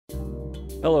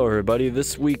Hello everybody,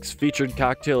 this week's featured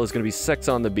cocktail is going to be Sex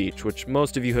on the Beach, which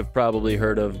most of you have probably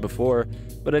heard of before,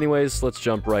 but anyways, let's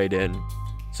jump right in.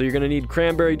 So you're going to need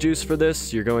cranberry juice for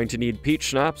this, you're going to need peach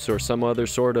schnapps or some other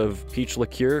sort of peach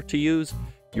liqueur to use,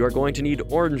 you are going to need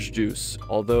orange juice,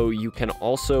 although you can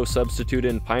also substitute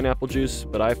in pineapple juice,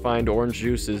 but I find orange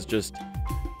juice is just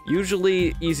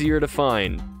usually easier to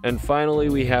find. And finally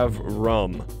we have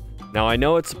rum. Now I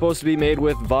know it's supposed to be made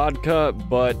with vodka,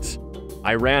 but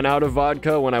I ran out of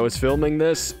vodka when I was filming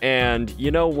this, and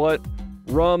you know what?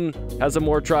 Rum has a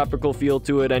more tropical feel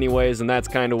to it anyways, and that's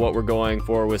kind of what we're going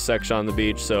for with Sex on the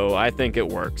Beach, so I think it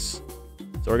works.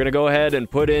 So we're gonna go ahead and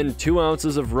put in 2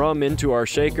 ounces of rum into our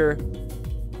shaker.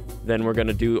 Then we're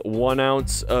gonna do 1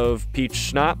 ounce of peach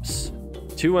schnapps,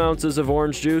 2 ounces of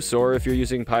orange juice, or if you're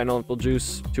using pineapple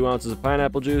juice, 2 ounces of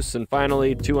pineapple juice, and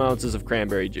finally 2 ounces of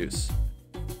cranberry juice.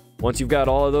 Once you've got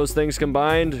all of those things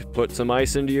combined, put some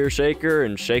ice into your shaker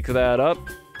and shake that up.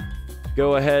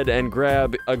 Go ahead and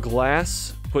grab a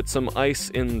glass, put some ice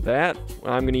in that.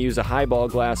 I'm going to use a highball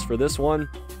glass for this one,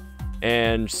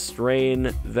 and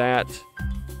strain that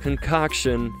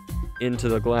concoction into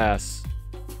the glass.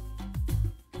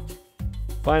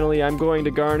 Finally, I'm going to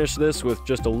garnish this with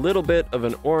just a little bit of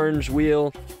an orange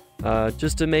wheel,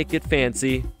 just to make it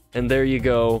fancy, and there you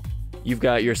go. You've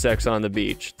got your Sex on the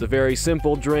Beach. It's a very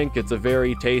simple drink, it's a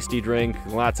very tasty drink,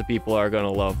 lots of people are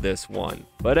gonna love this one.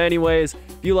 But anyways,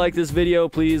 if you like this video,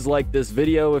 please like this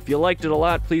video. If you liked it a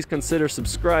lot, please consider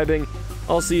subscribing.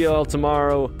 I'll see you all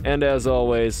tomorrow, and as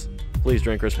always, please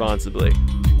drink responsibly.